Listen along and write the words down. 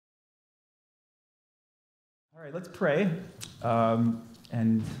All right, let's pray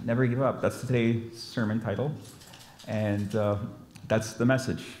and never give up. That's today's sermon title. And that's the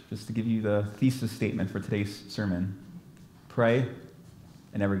message, just to give you the thesis statement for today's sermon. Pray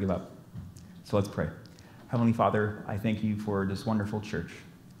and never give up. So let's pray. Heavenly Father, I thank you for this wonderful church,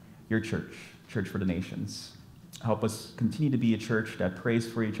 your church, Church for the Nations. Help us continue to be a church that prays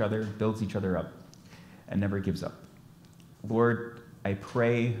for each other, builds each other up, and never gives up. Lord, I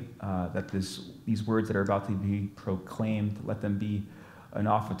pray that these words that are about to be proclaimed, let them be an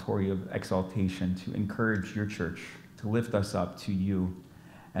offertory of exaltation to encourage your church, to lift us up to you,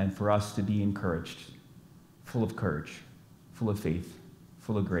 and for us to be encouraged, full of courage, full of faith,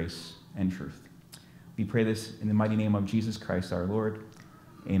 full of grace and truth. We pray this in the mighty name of Jesus Christ, our Lord.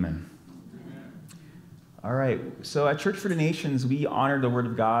 Amen. All right, so at Church for the Nations, we honor the Word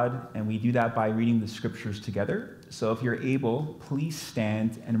of God, and we do that by reading the Scriptures together. So if you're able, please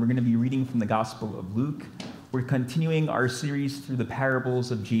stand, and we're going to be reading from the Gospel of Luke. We're continuing our series through the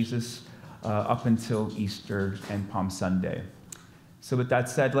parables of Jesus up until Easter and Palm Sunday. So with that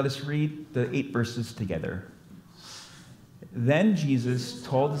said, let us read the 8 verses together. Then Jesus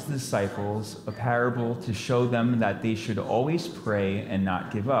told his disciples a parable to show them that they should always pray and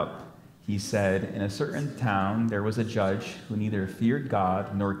not give up. He said, in a certain town there was a judge who neither feared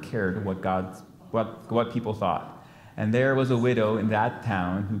God nor cared what people thought. And there was a widow in that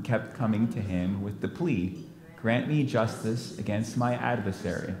town who kept coming to him with the plea, "Grant me justice against my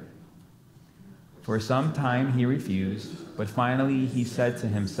adversary." For some time he refused, but finally he said to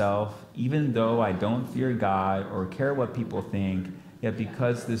himself, "Even though I don't fear God or care what people think, yet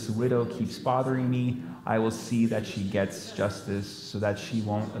because this widow keeps bothering me, I will see that she gets justice so that she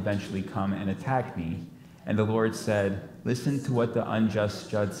won't eventually come and attack me." And the Lord said, "Listen to what the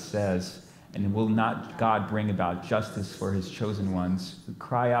unjust judge says, and will not God bring about justice for his chosen ones who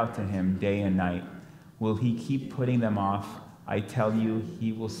cry out to him day and night? Will he keep putting them off? I tell you,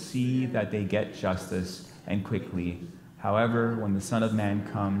 he will see that they get justice, and quickly. However, when the Son of Man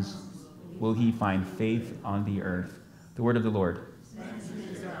comes, will he find faith on the earth?" The word of the Lord. Thanks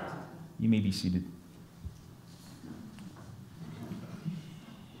be to God. You may be seated.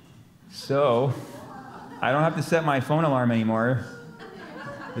 So, I don't have to set my phone alarm anymore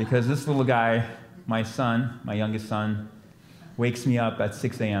because this little guy, my son, my youngest son, wakes me up at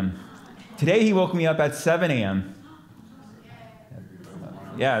 6 a.m. Today he woke me up at 7 a.m.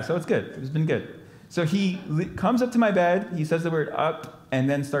 Yeah, so it's good. It's been good. So he comes up to my bed, he says the word up, and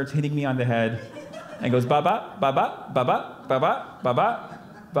then starts hitting me on the head and goes, "Baba, Baba, Baba, Baba, Baba,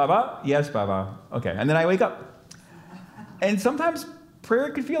 Baba." Yes, Baba. Okay, and then I wake up. And sometimes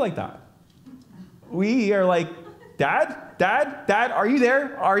prayer could feel like that. We are like, "Dad, Dad, Dad, are you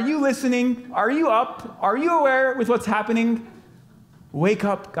there? Are you listening? Are you up? Are you aware with what's happening? Wake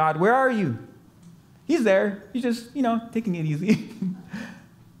up, God, where are you?" He's there. He's just, taking it easy.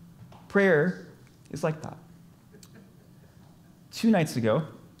 Prayer is like that. 2 nights ago,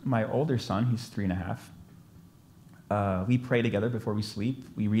 my older son, he's 3.5, we pray together before we sleep.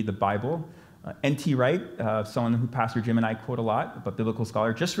 We read the Bible. N.T. Wright, someone who Pastor Jim and I quote a lot, but biblical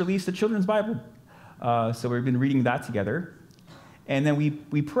scholar, just released a children's Bible. So we've been reading that together. And then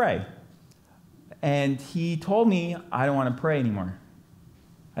we pray. And he told me, "I don't want to pray anymore."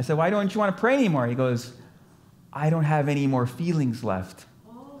 I said, "Why don't you want to pray anymore?" He goes, "I don't have any more feelings left."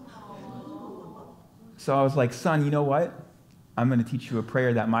 So I was like, "Son, you know what? I'm going to teach you a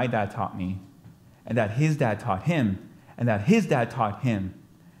prayer that my dad taught me, and that his dad taught him, and that his dad taught him.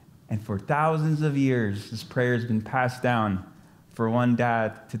 And for thousands of years, this prayer has been passed down from one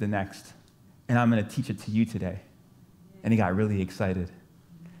dad to the next. And I'm going to teach it to you today." And he got really excited.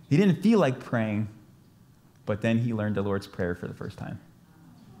 He didn't feel like praying, but then he learned the Lord's Prayer for the first time.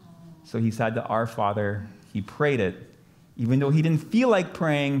 So he said to Our Father, he prayed it. Even though he didn't feel like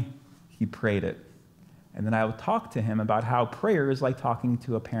praying, he prayed it. And then I would talk to him about how prayer is like talking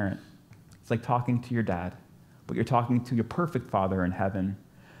to a parent. It's like talking to your dad, but you're talking to your perfect Father in heaven.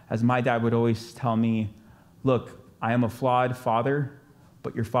 As my dad would always tell me, "Look, I am a flawed father,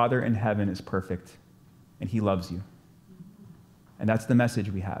 but your Father in heaven is perfect, and he loves you." And that's the message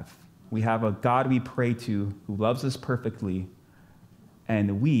we have. We have a God we pray to who loves us perfectly,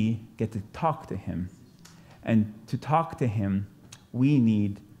 and we get to talk to him. And to talk to him, we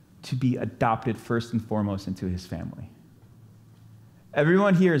need to be adopted first and foremost into his family.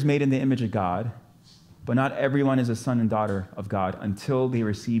 Everyone here is made in the image of God, but not everyone is a son and daughter of God until they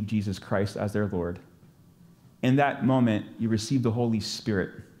receive Jesus Christ as their Lord. In that moment, you receive the Holy Spirit.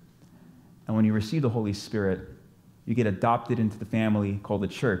 And when you receive the Holy Spirit, you get adopted into the family called the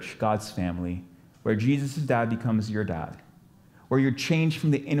church, God's family, where Jesus' dad becomes your dad, where you're changed from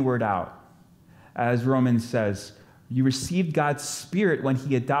the inward out. As Romans says, you received God's Spirit when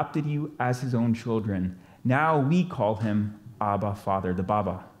he adopted you as his own children. Now we call him Abba, Father, the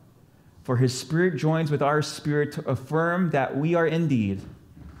Baba. For his Spirit joins with our spirit to affirm that we are indeed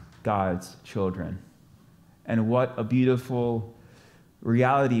God's children. And what a beautiful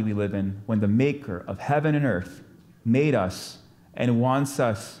reality we live in when the maker of heaven and earth made us and wants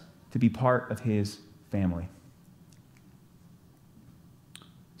us to be part of his family.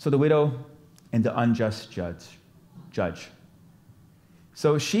 So the widow and the unjust judge.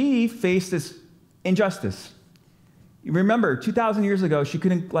 So she faced this injustice. You remember, 2,000 years ago, she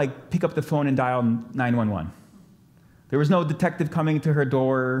couldn't pick up the phone and dial 911. There was no detective coming to her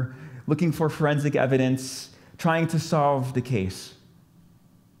door, looking for forensic evidence, trying to solve the case.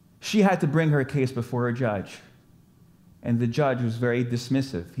 She had to bring her case before a judge. And the judge was very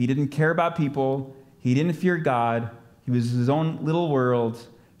dismissive. He didn't care about people. He didn't fear God. He was his own little world.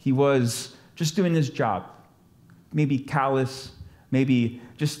 He was just doing his job. Maybe callous, maybe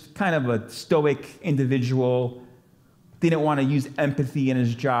just kind of a stoic individual. Didn't want to use empathy in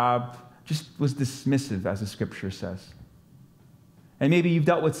his job. Just was dismissive, as the scripture says. And maybe you've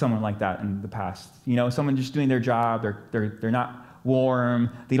dealt with someone like that in the past. You know, someone just doing their job. They're not warm.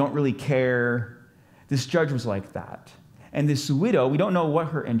 They don't really care. This judge was like that. And this widow, we don't know what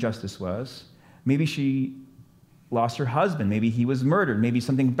her injustice was. Maybe she lost her husband. Maybe he was murdered. Maybe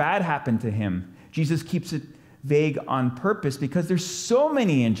something bad happened to him. Jesus keeps it vague on purpose because there's so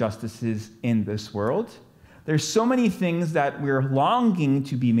many injustices in this world. There's so many things that we're longing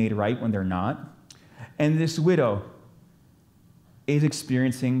to be made right when they're not. And this widow is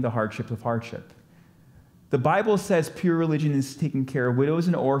experiencing the hardship of hardship. The Bible says pure religion is taking care of widows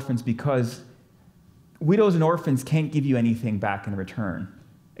and orphans because widows and orphans can't give you anything back in return,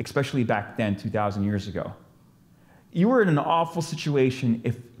 especially back then, 2,000 years ago. You were in an awful situation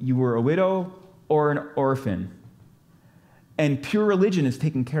if you were a widow or an orphan, and pure religion is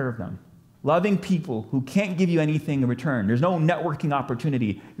taking care of them. Loving people who can't give you anything in return. There's no networking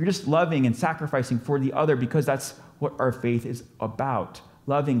opportunity. You're just loving and sacrificing for the other because that's what our faith is about,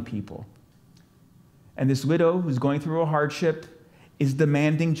 loving people. And this widow who's going through a hardship is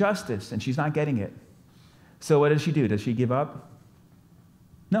demanding justice, and she's not getting it. So what does she do? Does she give up?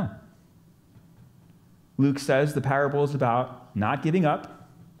 No. Luke says the parable is about not giving up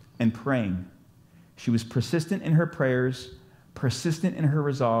and praying. She was persistent in her prayers, persistent in her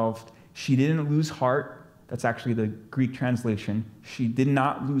resolve. She didn't lose heart. That's actually the Greek translation. She did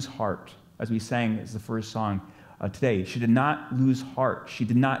not lose heart, as we sang as the first song today. She did not lose heart. She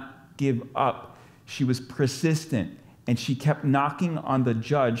did not give up. She was persistent, and she kept knocking on the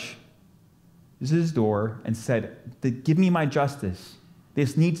judge's door and said, give me my justice.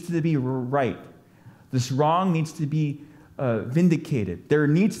 This needs to be right. This wrong needs to be vindicated. There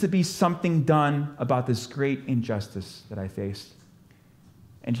needs to be something done about this great injustice that I faced.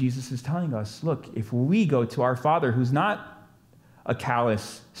 And Jesus is telling us, look, if we go to our Father, who's not a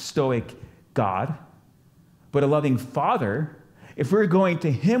callous, stoic God, but a loving Father, if we're going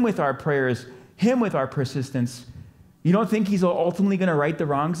to him with our prayers, him with our persistence, you don't think he's ultimately going to right the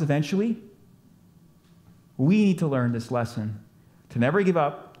wrongs eventually? We need to learn this lesson, to never give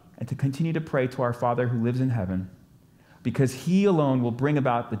up and to continue to pray to our Father who lives in heaven, because he alone will bring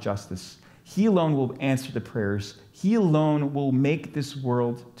about the justice. He alone will answer the prayers. He alone will make this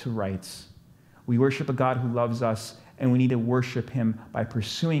world to rights. We worship a God who loves us, and we need to worship him by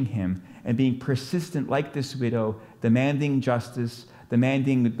pursuing him and being persistent like this widow, demanding justice,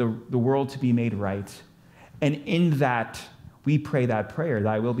 demanding the world to be made right. And in that, we pray that prayer,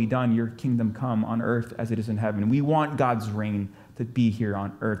 thy will be done, your kingdom come on earth as it is in heaven. We want God's reign to be here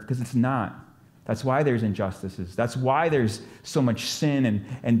on earth, because it's not. That's why there's injustices. That's why there's so much sin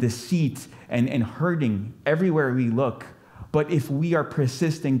and deceit and hurting everywhere we look. But if we are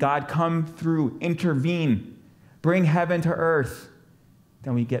persistent, God, come through, intervene, bring heaven to earth,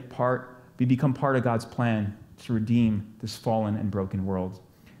 then we become part of God's plan to redeem this fallen and broken world.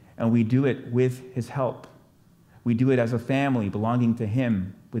 And we do it with his help. We do it as a family belonging to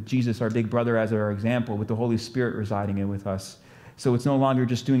him, with Jesus, our big brother, as our example, with the Holy Spirit residing in with us. So it's no longer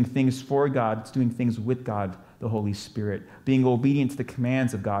just doing things for God, it's doing things with God, the Holy Spirit, being obedient to the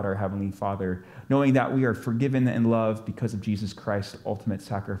commands of God, our Heavenly Father, knowing that we are forgiven and loved because of Jesus Christ's ultimate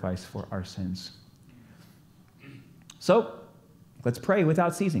sacrifice for our sins. So let's pray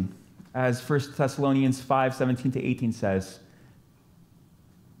without ceasing. As 1 Thessalonians 5:17-18 says,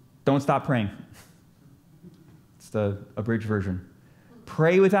 don't stop praying. It's the abridged version.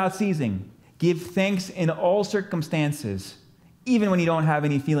 Pray without ceasing. Give thanks in all circumstances. Even when you don't have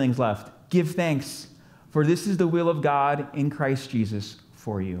any feelings left, give thanks, for this is the will of God in Christ Jesus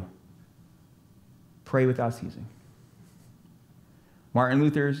for you. Pray without ceasing. Martin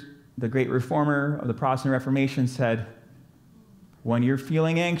Luther, the great reformer of the Protestant Reformation, said, when you're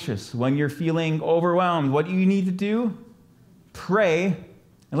feeling anxious, when you're feeling overwhelmed, what do you need to do? Pray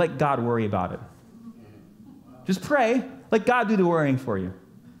and let God worry about it. Just pray. Let God do the worrying for you.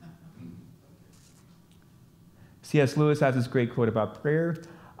 C.S. Lewis has this great quote about prayer.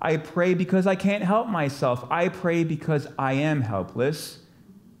 I pray because I can't help myself. I pray because I am helpless.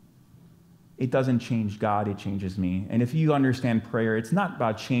 It doesn't change God, it changes me. And if you understand prayer, it's not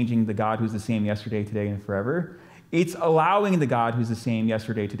about changing the God who's the same yesterday, today, and forever. It's allowing the God who's the same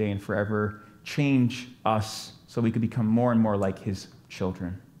yesterday, today, and forever change us so we could become more and more like his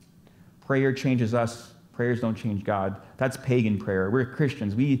children. Prayer changes us. Prayers don't change God. That's pagan prayer. We're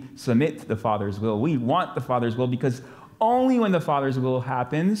Christians. We submit to the Father's will. We want the Father's will because only when the Father's will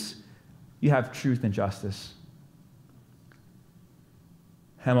happens, you have truth and justice.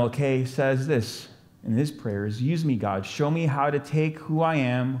 MLK says this in his prayers, use me, God. Show me how to take who I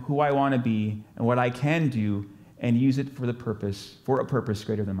am, who I want to be, and what I can do, and use it for a purpose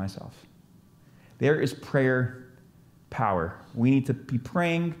greater than myself. There is prayer power. We need to be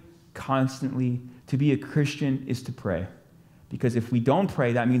praying constantly. To be a Christian is to pray. Because if we don't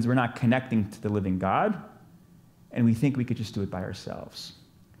pray, that means we're not connecting to the living God, and we think we could just do it by ourselves.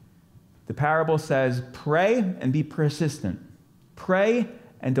 The parable says, pray and be persistent. Pray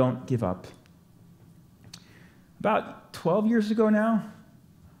and don't give up. About 12 years ago now,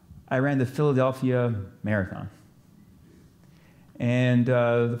 I ran the Philadelphia Marathon. And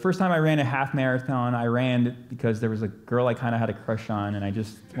the first time I ran a half marathon, I ran it because there was a girl I kind of had a crush on, and I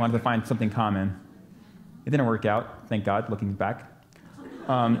just wanted to find something common. It didn't work out, thank God, looking back.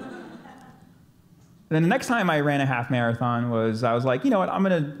 Then the next time I ran a half marathon I was like, you know what, I'm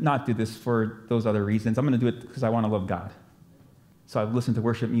going to not do this for those other reasons. I'm going to do it because I want to love God. So I've listened to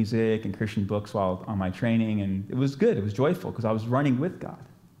worship music and Christian books while on my training, and it was good. It was joyful because I was running with God.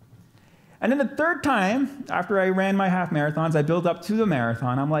 And then the third time, after I ran my half marathons, I built up to the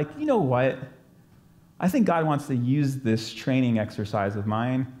marathon. I'm like, you know what? I think God wants to use this training exercise of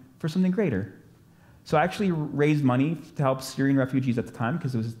mine for something greater. So I actually raised money to help Syrian refugees at the time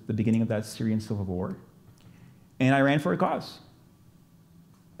because it was the beginning of that Syrian civil war. And I ran for a cause.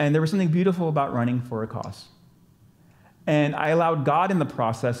 And there was something beautiful about running for a cause. And I allowed God in the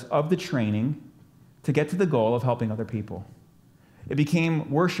process of the training to get to the goal of helping other people. It became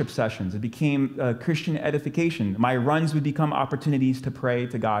worship sessions. It became Christian edification. My runs would become opportunities to pray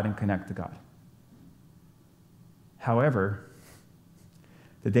to God and connect to God. However,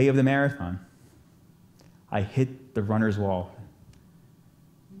 the day of the marathon, I hit the runner's wall.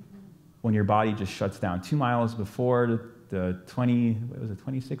 When your body just shuts down. 2 miles before the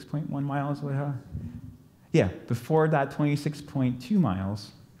 26.1 miles? Yeah, before that 26.2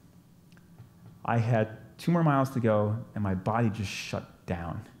 miles, I had 2 more miles to go, and my body just shut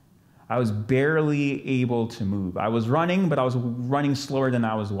down. I was barely able to move. I was running, but I was running slower than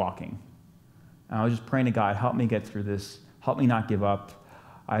I was walking. And I was just praying to God, help me get through this. Help me not give up.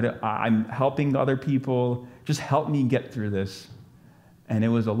 I'm helping other people. Just help me get through this. And it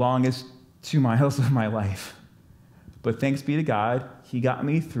was the longest 2 miles of my life. But thanks be to God, he got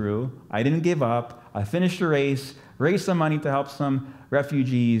me through. I didn't give up. I finished the race, raised some money to help some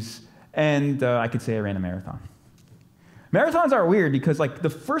refugees, and I could say I ran a marathon. Marathons are weird because the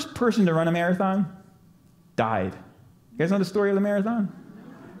first person to run a marathon died. You guys know the story of the marathon?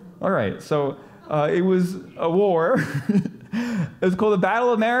 All right, so it was a war. It was called the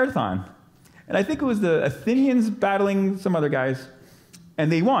Battle of Marathon. And I think it was the Athenians battling some other guys,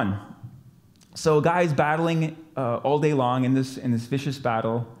 and they won. So guys battling all day long in this vicious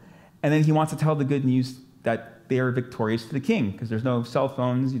battle, and then he wants to tell the good news that they are victorious to the king, because there's no cell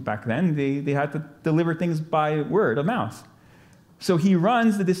phones back then. They had to deliver things by word of mouth. So he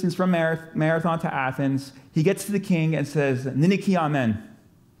runs the distance from Marathon to Athens. He gets to the king and says, Niniki amen.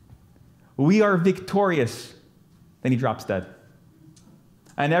 We are victorious. Then he drops dead.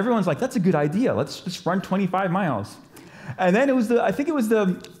 And everyone's like, that's a good idea. Let's just run 25 miles. And then I think it was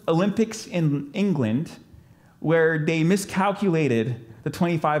the Olympics in England where they miscalculated the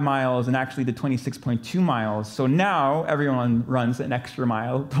 25 miles and actually the 26.2 miles. So now everyone runs an extra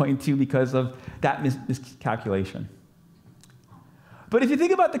mile, 0.2, because of that miscalculation. But if you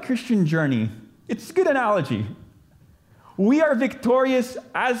think about the Christian journey, it's a good analogy. We are victorious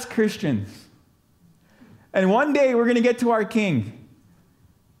as Christians. And one day we're going to get to our King.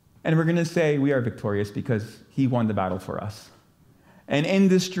 And we're going to say we are victorious because he won the battle for us. And in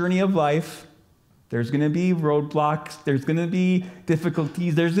this journey of life, there's going to be roadblocks, there's going to be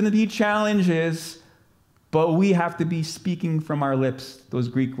difficulties, there's going to be challenges, but we have to be speaking from our lips those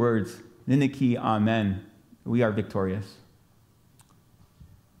Greek words, Niniki, amen. We are victorious.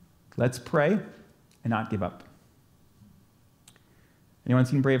 Let's pray and not give up. Anyone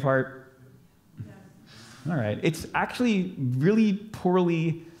seen Braveheart? Yes. All right. It's actually really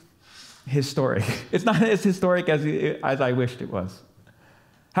poorly historic. It's not as historic as I wished it was.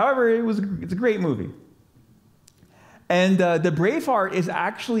 However, it's a great movie. And the Braveheart is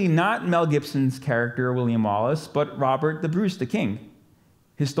actually not Mel Gibson's character, William Wallace, but Robert the Bruce, the King.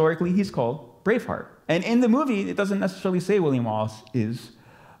 Historically, he's called Braveheart. And in the movie, it doesn't necessarily say William Wallace is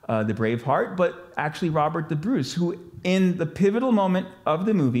the Braveheart, but actually Robert the Bruce, who in the pivotal moment of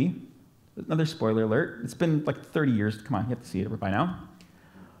the movie, another spoiler alert, it's been like 30 years, come on, you have to see it by now,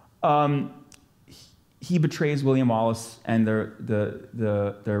 he betrays William Wallace and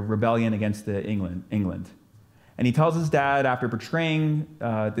the rebellion against England. And he tells his dad, after betraying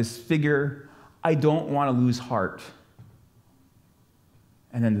this figure, I don't want to lose heart.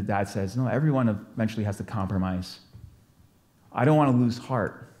 And then the dad says, no, everyone eventually has to compromise. I don't want to lose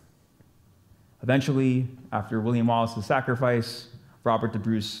heart. Eventually, after William Wallace's sacrifice, Robert the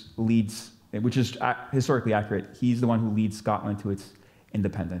Bruce leads, which is historically accurate, he's the one who leads Scotland to its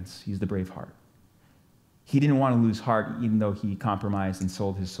independence. He's the Braveheart. He didn't want to lose heart, even though he compromised and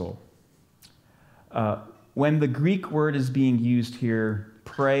sold his soul. When the Greek word is being used here,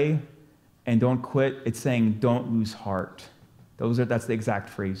 pray and don't quit, it's saying don't lose heart. That's the exact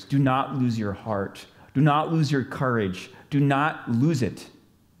phrase. Do not lose your heart. Do not lose your courage. Do not lose it.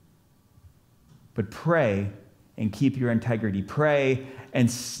 But pray and keep your integrity. Pray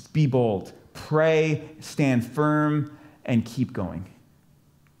and be bold. Pray, stand firm, and keep going.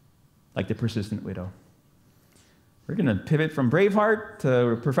 Like the persistent widow. We're going to pivot from Braveheart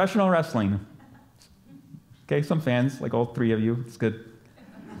to professional wrestling. Okay, some fans, like all three of you. It's good.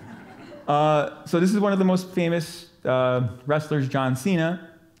 So this is one of the most famous wrestlers, John Cena.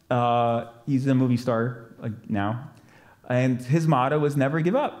 He's a movie star now. And his motto was never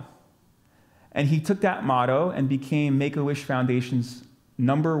give up. And he took that motto and became Make-A-Wish Foundation's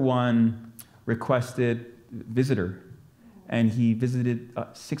 #1 requested visitor. And he visited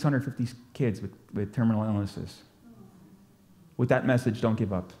 650 kids with terminal illnesses. With that message, don't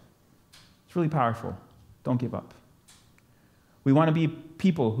give up. It's really powerful. Don't give up. We want to be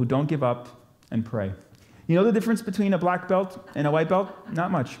people who don't give up and pray. You know the difference between a black belt and a white belt?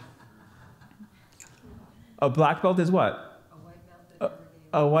 Not much. A black belt is what?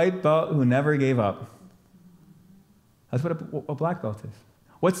 A white belt who never gave up. That's what a black belt is.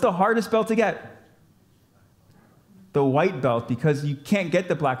 What's the hardest belt to get? The white belt, because you can't get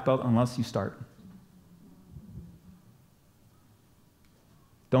the black belt unless you start.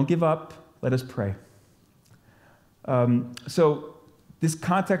 Don't give up. Let us pray. So this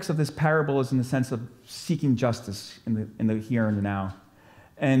context of this parable is in the sense of seeking justice in the here and the now.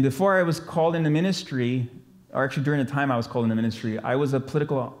 And before I was called into ministry, or actually during the time I was called into ministry, I was a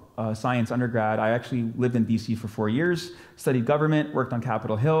political science undergrad. I actually lived in DC for 4 years, studied government, worked on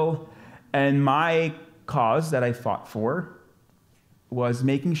Capitol Hill, and my cause that I fought for was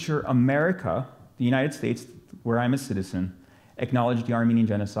making sure America, the United States, where I'm a citizen, acknowledged the Armenian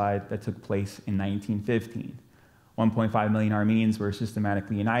genocide that took place in 1915. 1.5 million Armenians were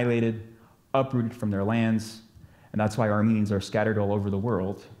systematically annihilated, uprooted from their lands, and that's why Armenians are scattered all over the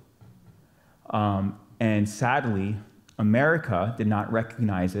world. And sadly, America did not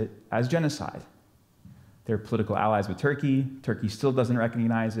recognize it as genocide. They're political allies with Turkey. Turkey still doesn't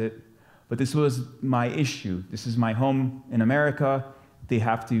recognize it. But this was my issue. This is my home in America. They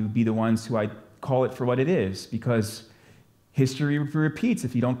have to be the ones who I call it for what it is, because history repeats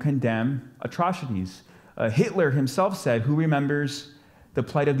if you don't condemn atrocities. Hitler himself said, who remembers the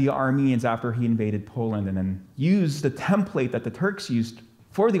plight of the Armenians after he invaded Poland, and then used the template that the Turks used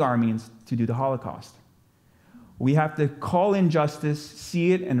for the Armenians to do the Holocaust. We have to call injustice,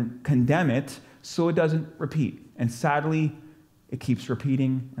 see it, and condemn it so it doesn't repeat. And sadly, it keeps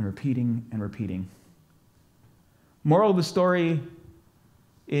repeating and repeating and repeating. Moral of the story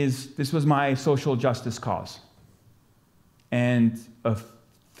is this was my social justice cause. And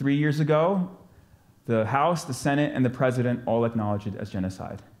 3 years ago, the House, the Senate, and the President all acknowledged it as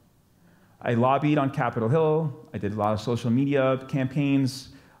genocide. I lobbied on Capitol Hill. I did a lot of social media campaigns.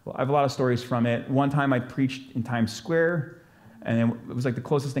 I have a lot of stories from it. One time I preached in Times Square, and it was like the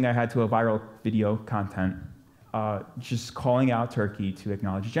closest thing I had to a viral video content, just calling out Turkey to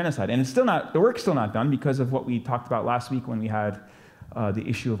acknowledge genocide. And it's still not, the work's still not done because of what we talked about last week when we had the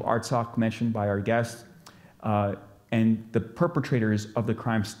issue of Artsakh mentioned by our guest. And the perpetrators of the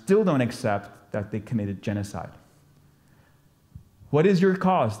crime still don't accept that they committed genocide. What is your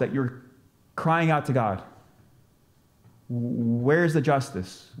cause that you're crying out to God? Where's the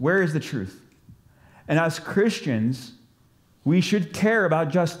justice? Where is the truth? And as Christians, we should care about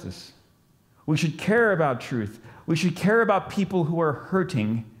justice. We should care about truth. We should care about people who are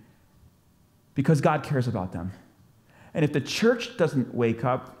hurting because God cares about them. And if the church doesn't wake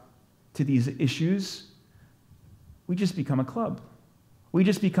up to these issues, we just become a club. We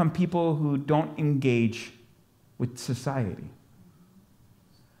just become people who don't engage with society.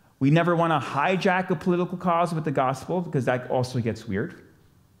 We never want to hijack a political cause with the gospel because that also gets weird.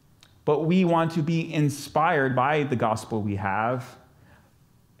 But we want to be inspired by the gospel we have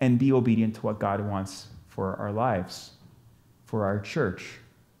and be obedient to what God wants for our lives, for our church.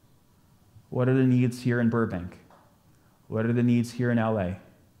 What are the needs here in Burbank? What are the needs here in LA?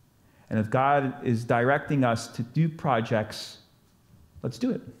 And if God is directing us to do projects, let's do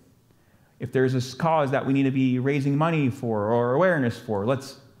it. If there's a cause that we need to be raising money for or awareness for,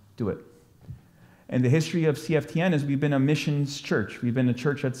 let's do it. And the history of CFTN is we've been a missions church. We've been a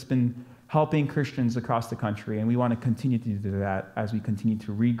church that's been helping Christians across the country, and we want to continue to do that as we continue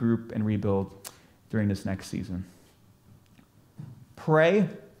to regroup and rebuild during this next season. Pray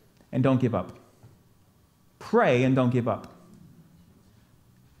and don't give up. Pray and don't give up.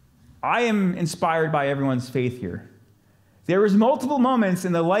 I am inspired by everyone's faith here. There was multiple moments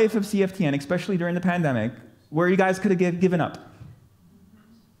in the life of CFTN, especially during the pandemic, where you guys could have given up.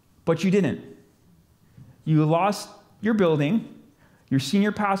 But you didn't. You lost your building. Your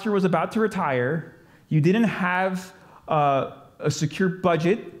senior pastor was about to retire. You didn't have a secure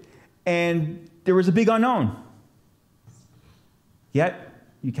budget, and there was a big unknown. Yet,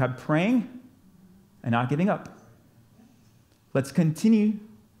 you kept praying and not giving up. Let's continue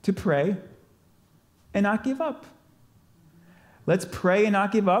to pray and not give up. Let's pray and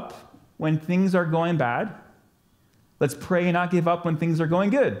not give up when things are going bad. Let's pray and not give up when things are going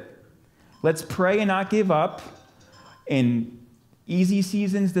good. Let's pray and not give up in easy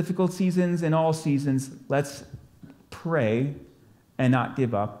seasons, difficult seasons, and all seasons. Let's pray and not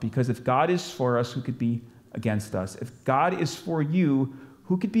give up, because if God is for us, who could be against us? If God is for you,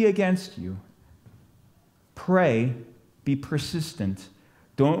 who could be against you? Pray, be persistent,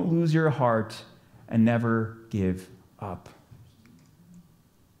 don't lose your heart, and never give up.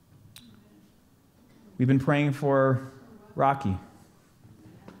 We've been praying for Rocky.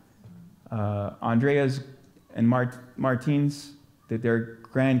 Andrea's and Martine's, their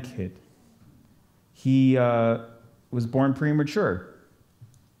grandkid. He was born premature.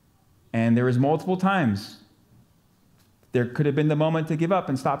 And there was multiple times there could have been the moment to give up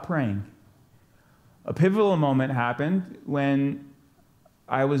and stop praying. A pivotal moment happened when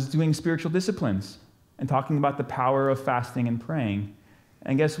I was doing spiritual disciplines and talking about the power of fasting and praying.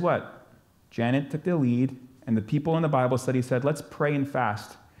 And guess what? Janet took the lead, and the people in the Bible study said, let's pray and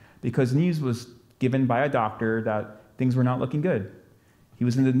fast, because news was given by a doctor that things were not looking good. He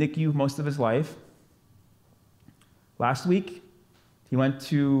was in the NICU most of his life. Last week, he went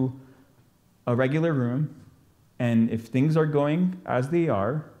to a regular room, and if things are going as they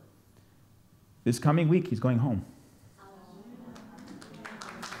are, this coming week, he's going home.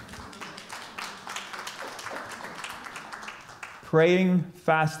 Praying,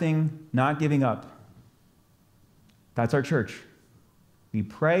 fasting, not giving up. That's our church. We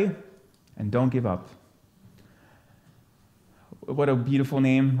pray and don't give up. What a beautiful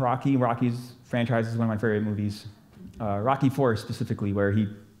name, Rocky. Rocky's franchise is one of my favorite movies. Rocky IV specifically, where he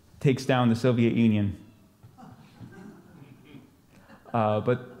takes down the Soviet Union.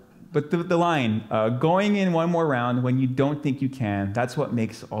 But the line, going in one more round when you don't think you can, that's what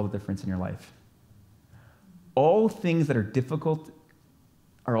makes all the difference in your life. All things that are difficult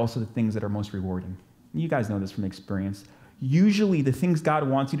are also the things that are most rewarding. You guys know this from experience. Usually the things God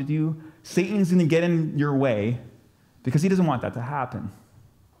wants you to do, Satan's going to get in your way because he doesn't want that to happen.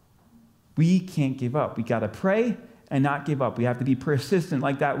 We can't give up. We got to pray and not give up. We have to be persistent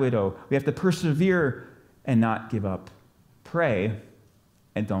like that widow. We have to persevere and not give up. Pray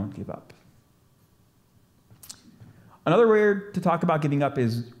and don't give up. Another way to talk about giving up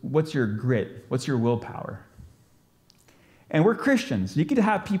is, what's your grit? What's your willpower? And we're Christians. You could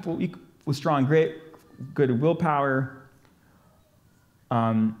have people with strong grit, good willpower,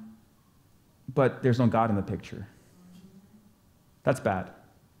 but there's no God in the picture. That's bad.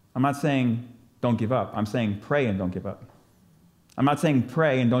 I'm not saying don't give up. I'm saying pray and don't give up. I'm not saying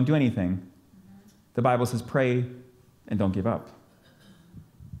pray and don't do anything. The Bible says pray and don't give up.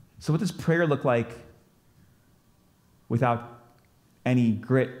 So what does prayer look like without any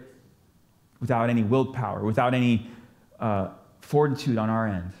grit, without any willpower, without any fortitude on our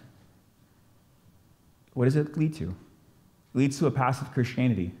end? What does it lead to? It leads to a passive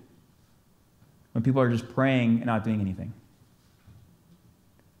Christianity, when people are just praying and not doing anything.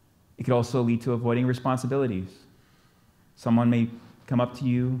 It could also lead to avoiding responsibilities. Someone may come up to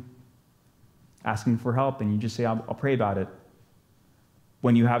you asking for help, and you just say, I'll pray about it,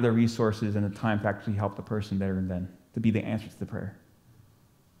 when you have the resources and the time to actually help the person there and then, to be the answer to the prayer.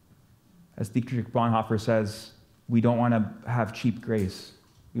 As Dietrich Bonhoeffer says, we don't want to have cheap grace.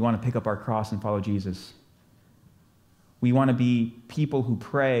 We want to pick up our cross and follow Jesus. We want to be people who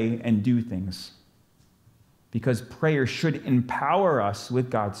pray and do things, because prayer should empower us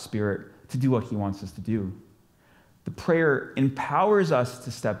with God's Spirit to do what he wants us to do. The prayer empowers us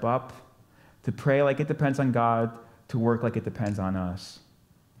to step up, to pray like it depends on God, to work like it depends on us.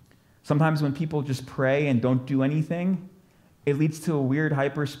 Sometimes when people just pray and don't do anything, it leads to a weird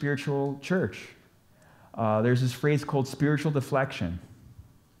hyper-spiritual church. There's this phrase called spiritual deflection.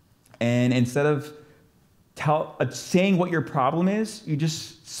 And instead of saying what your problem is, you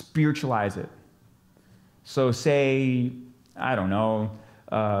just spiritualize it. So say, I don't know,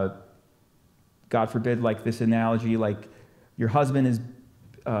 God forbid, like this analogy, like your husband is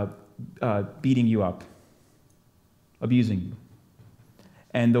beating you up, abusing you.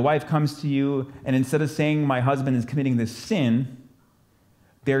 And the wife comes to you, and instead of saying, my husband is committing this sin,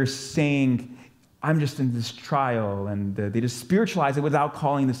 they're saying, I'm just in this trial, and they just spiritualize it without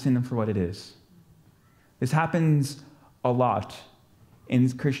calling the sin for what it is. This happens a lot in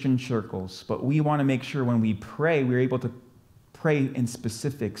Christian circles, but we want to make sure when we pray, we're able to pray in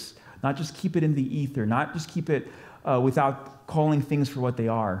specifics, not just keep it in the ether, not just keep it without calling things for what they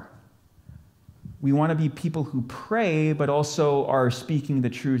are. We want to be people who pray, but also are speaking the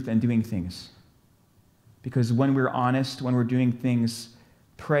truth and doing things. Because when we're honest, when we're doing things,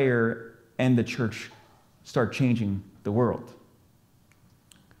 prayer and the church start changing the world.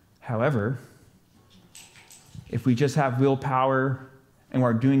 However, if we just have willpower and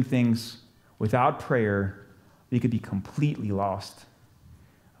we're doing things without prayer, we could be completely lost.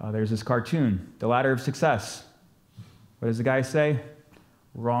 There's this cartoon, The Ladder of Success. What does the guy say?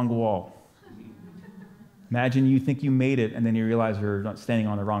 Wrong wall. Imagine you think you made it, and then you realize you're not standing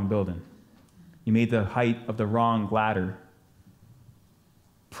on the wrong building. You made the height of the wrong ladder.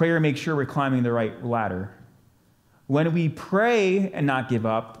 Prayer makes sure we're climbing the right ladder. When we pray and not give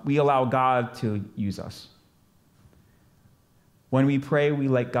up, we allow God to use us. When we pray, we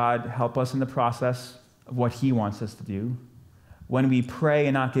let God help us in the process of what he wants us to do. When we pray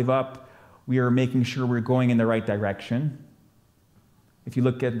and not give up, we are making sure we're going in the right direction. If you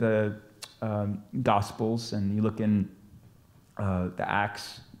look at the Gospels and you look in the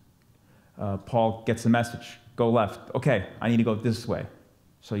Acts, Paul gets the message, go left. Okay, I need to go this way.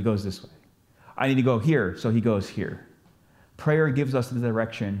 So he goes this way. I need to go here, so he goes here. Prayer gives us the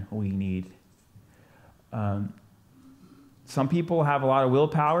direction we need. Some people have a lot of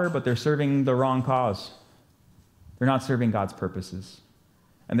willpower, but they're serving the wrong cause. They're not serving God's purposes.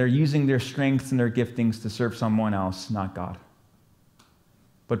 And they're using their strengths and their giftings to serve someone else, not God.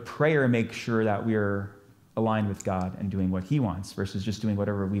 But prayer makes sure that we're aligned with God and doing what he wants versus just doing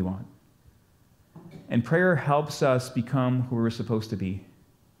whatever we want. And prayer helps us become who we're supposed to be.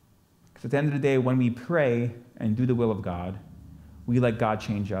 Because at the end of the day, when we pray and do the will of God, we let God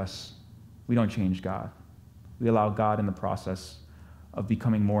change us. We don't change God. We allow God in the process of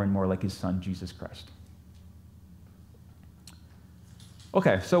becoming more and more like his son, Jesus Christ.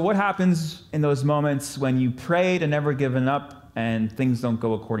 Okay, so what happens in those moments when you prayed and never given up and things don't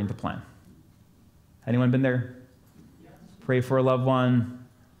go according to plan? Anyone been there? Yes. Pray for a loved one,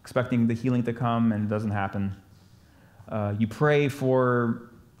 expecting the healing to come, and it doesn't happen. You pray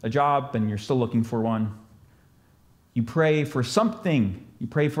for a job, and you're still looking for one. You pray for something. You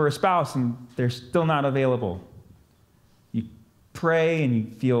pray for a spouse, and they're still not available. You pray, and you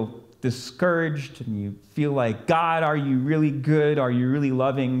feel discouraged, and you feel like, God, are you really good? Are you really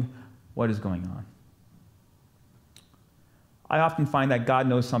loving? What is going on? I often find that God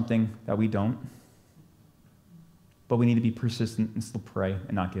knows something that we don't, but we need to be persistent and still pray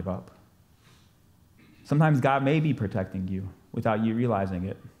and not give up. Sometimes God may be protecting you without you realizing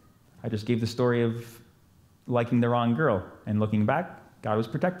it. I just gave the story of liking the wrong girl, and looking back, God was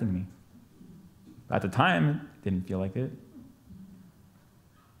protecting me. At the time, it didn't feel like it.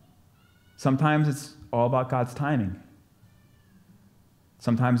 Sometimes it's all about God's timing.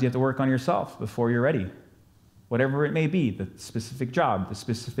 Sometimes you have to work on yourself before you're ready. Whatever it may be, the specific job, the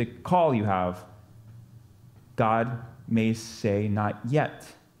specific call you have, God may say, not yet.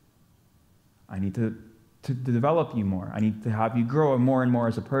 I need to develop you more. I need to have you grow more and more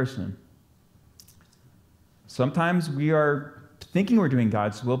as a person. Sometimes we are thinking we're doing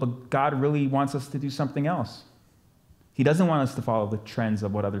God's will, but God really wants us to do something else. He doesn't want us to follow the trends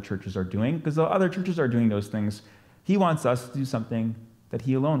of what other churches are doing, because the other churches are doing those things. He wants us to do something that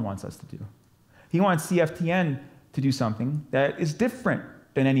he alone wants us to do. He wants CFTN to do something that is different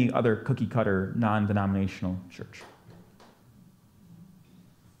than any other cookie-cutter, non-denominational church.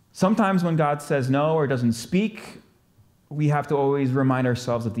 Sometimes when God says no or doesn't speak, we have to always remind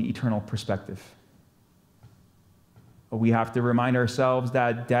ourselves of the eternal perspective. We have to remind ourselves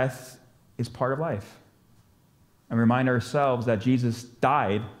that death is part of life, and remind ourselves that Jesus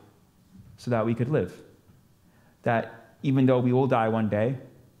died so that we could live. That even though we will die one day,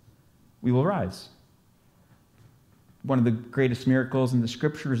 we will rise. One of the greatest miracles in the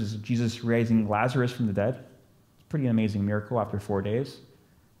scriptures is Jesus raising Lazarus from the dead. It's a pretty amazing miracle after 4 days.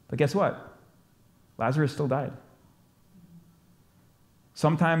 But guess what? Lazarus still died.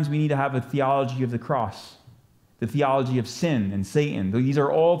 Sometimes we need to have a theology of the cross, the theology of sin and Satan. These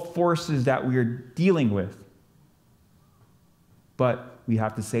are all forces that we are dealing with. But we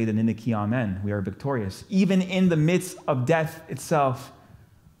have to say the Niniki Amen. We are victorious. Even in the midst of death itself,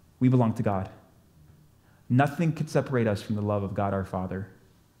 we belong to God. Nothing could separate us from the love of God our Father.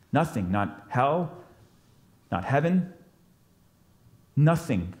 Nothing. Not hell, not heaven.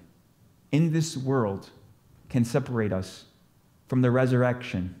 Nothing in this world can separate us from the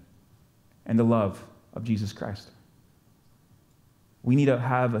resurrection and the love of Jesus Christ. We need to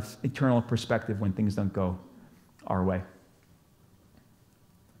have an eternal perspective when things don't go our way.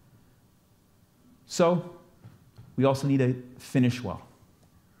 So, we also need to finish well.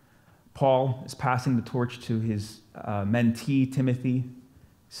 Paul is passing the torch to his mentee, Timothy,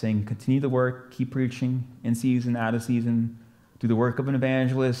 saying, continue the work, keep preaching, in season, out of season, do the work of an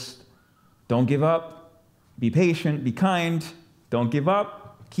evangelist, don't give up, be patient, be kind, don't give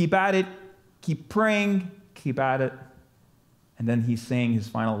up, keep at it, keep praying, keep at it. And then he's saying his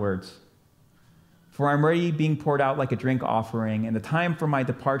final words. For I'm already being poured out like a drink offering, and the time for my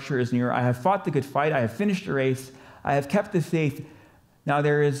departure is near. I have fought the good fight, I have finished the race, I have kept the faith. Now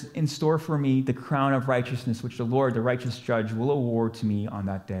there is in store for me the crown of righteousness, which the Lord, the righteous judge, will award to me on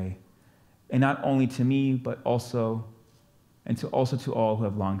that day. And not only to me, but also to all who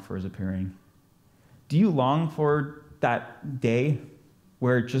have longed for his appearing. Do you long for that day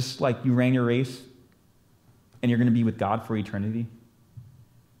where just like you ran your race and you're going to be with God for eternity?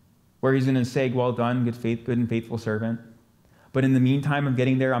 Where he's going to say, well done, good and faithful servant. But in the meantime of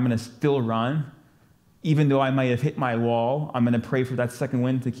getting there, I'm going to still run. Even though I might have hit my wall, I'm going to pray for that second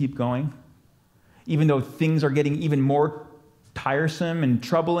wind to keep going. Even though things are getting even more tiresome and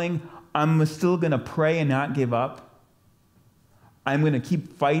troubling, I'm still going to pray and not give up. I'm going to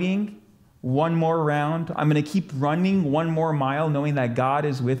keep fighting one more round. I'm going to keep running one more mile, knowing that God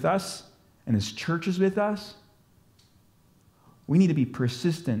is with us and his church is with us. We need to be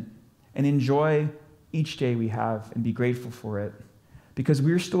persistent and enjoy each day we have and be grateful for it. Because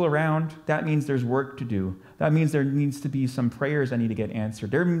we're still around, that means there's work to do. That means there needs to be some prayers that need to get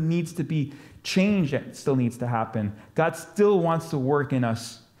answered. There needs to be change that still needs to happen. God still wants to work in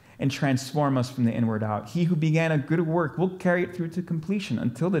us and transform us from the inward out. He who began a good work will carry it through to completion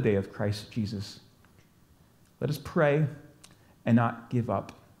until the day of Christ Jesus. Let us pray and not give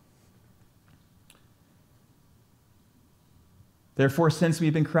up. Therefore, since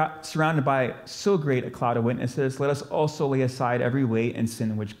we've been surrounded by so great a cloud of witnesses, let us also lay aside every weight and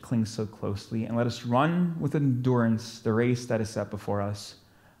sin which clings so closely, and let us run with endurance the race that is set before us,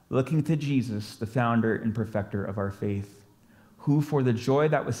 looking to Jesus, the founder and perfecter of our faith, who for the joy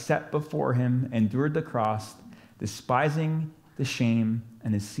that was set before him endured the cross, despising the shame,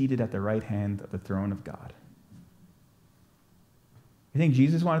 and is seated at the right hand of the throne of God. You think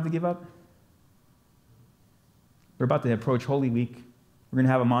Jesus wanted to give up? We're about to approach Holy Week. We're going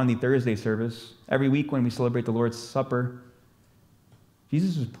to have a Maundy Thursday service. Every week when we celebrate the Lord's Supper,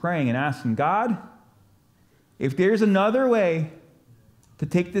 Jesus was praying and asking, God, if there's another way to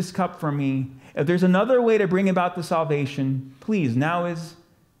take this cup from me, if there's another way to bring about the salvation, please, now is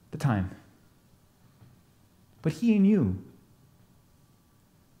the time. But he knew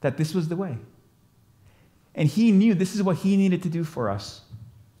that this was the way. And he knew this is what he needed to do for us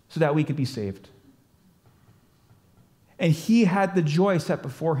so that we could be saved. And he had the joy set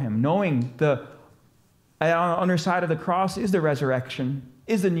before him, knowing on the other side of the cross is the resurrection,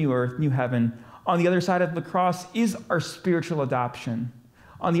 is the new earth, new heaven. On the other side of the cross is our spiritual adoption.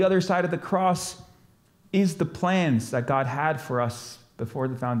 On the other side of the cross is the plans that God had for us before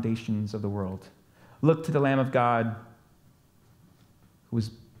the foundations of the world. Look to the Lamb of God who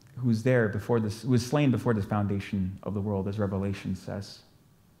was slain before the foundation of the world, as Revelation says.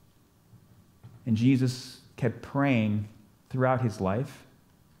 And Jesus kept praying throughout his life.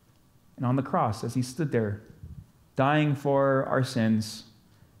 And on the cross, as he stood there, dying for our sins,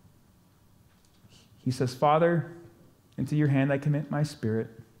 he says, Father, Into your hand I commit my spirit,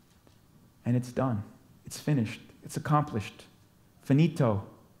 and it's done. It's finished. It's accomplished. Finito.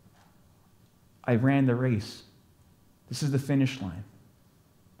 I ran the race. This is the finish line.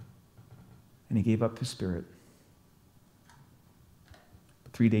 And he gave up his spirit.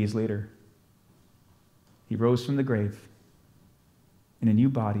 But 3 days later, he rose from the grave in a new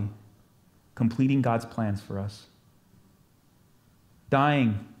body, completing God's plans for us.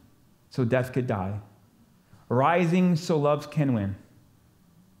 Dying so death could die. Rising so love can win.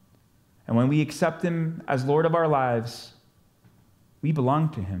 And when we accept him as Lord of our lives, we belong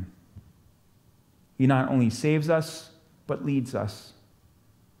to him. He not only saves us, but leads us.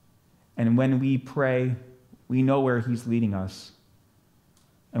 And when we pray, we know where he's leading us.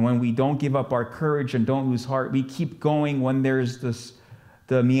 And when we don't give up our courage and don't lose heart, we keep going when there's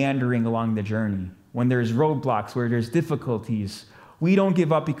the meandering along the journey, when there's roadblocks, where there's difficulties. We don't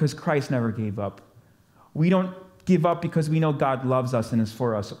give up because Christ never gave up. We don't give up because we know God loves us and is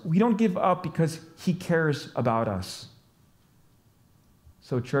for us. We don't give up because he cares about us.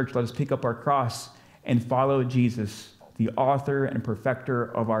 So, church, let us pick up our cross and follow Jesus, the author and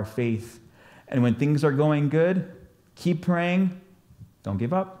perfecter of our faith. And when things are going good, keep praying. Don't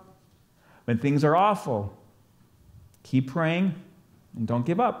give up. When things are awful, keep praying and don't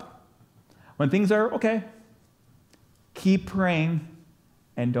give up. When things are okay, keep praying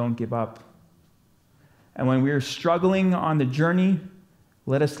and don't give up. And when we're struggling on the journey,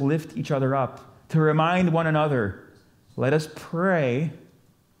 let us lift each other up to remind one another. Let us pray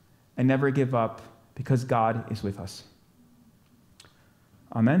and never give up because God is with us.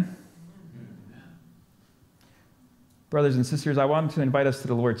 Amen. Brothers and sisters, I want to invite us to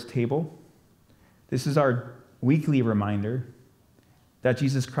the Lord's table. This is our weekly reminder that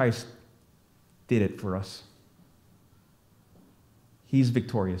Jesus Christ did it for us. He's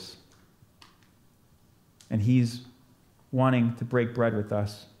victorious. And he's wanting to break bread with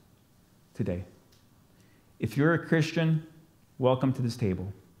us today. If you're a Christian, welcome to this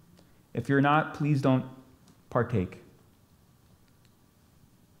table. If you're not, please don't partake.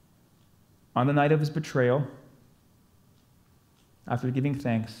 On the night of his betrayal, after giving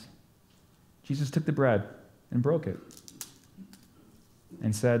thanks, Jesus took the bread and broke it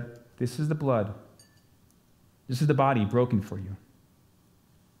and said, "This is the blood. This is the body broken for you.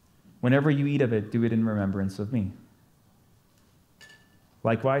 Whenever you eat of it, do it in remembrance of me."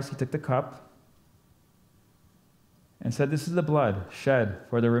 Likewise, he took the cup and said, "This is the blood shed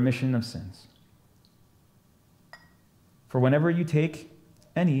for the remission of sins. For whenever you take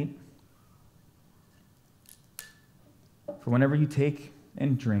and eat,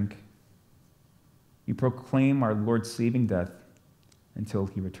 drink, you proclaim our Lord's saving death until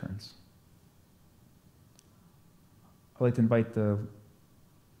he returns." I'd like to invite the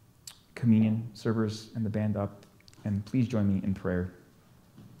communion servers and the band up, and please join me in prayer.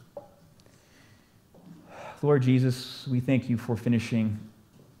 Lord Jesus, we thank you for finishing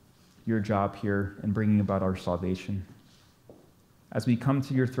your job here and bringing about our salvation. As we come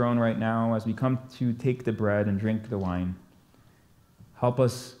to your throne right now, as we come to take the bread and drink the wine, help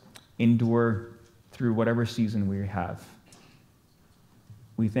us endure through whatever season we have.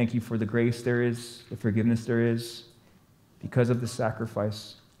 We thank you for the grace there is, the forgiveness there is, because of the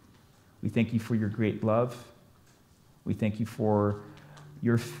sacrifice. We thank you for your great love. We thank you for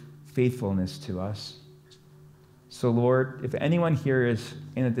your faithfulness to us. So, Lord, if anyone here is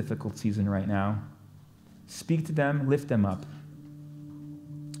in a difficult season right now, speak to them, lift them up,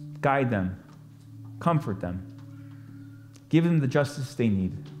 guide them, comfort them, give them the justice they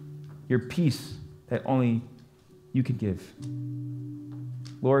need, your peace that only you can give.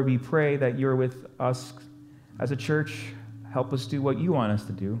 Lord, we pray that you're with us as a church. Help us do what you want us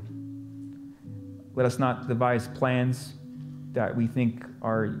to do. Let us not devise plans that we think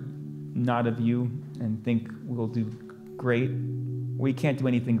are not of you and think we'll do great. We can't do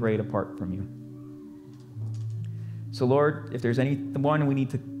anything great apart from you. So, Lord, if there's anyone we need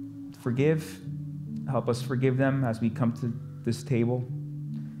to forgive, help us forgive them as we come to this table.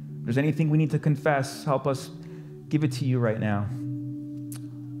 If there's anything we need to confess, help us give it to you right now.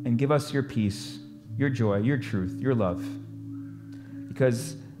 And give us your peace, your joy, your truth, your love.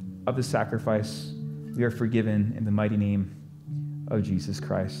 Because of the sacrifice, we are forgiven in the mighty name of Jesus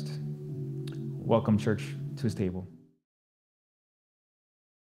Christ. Welcome, church, to his table.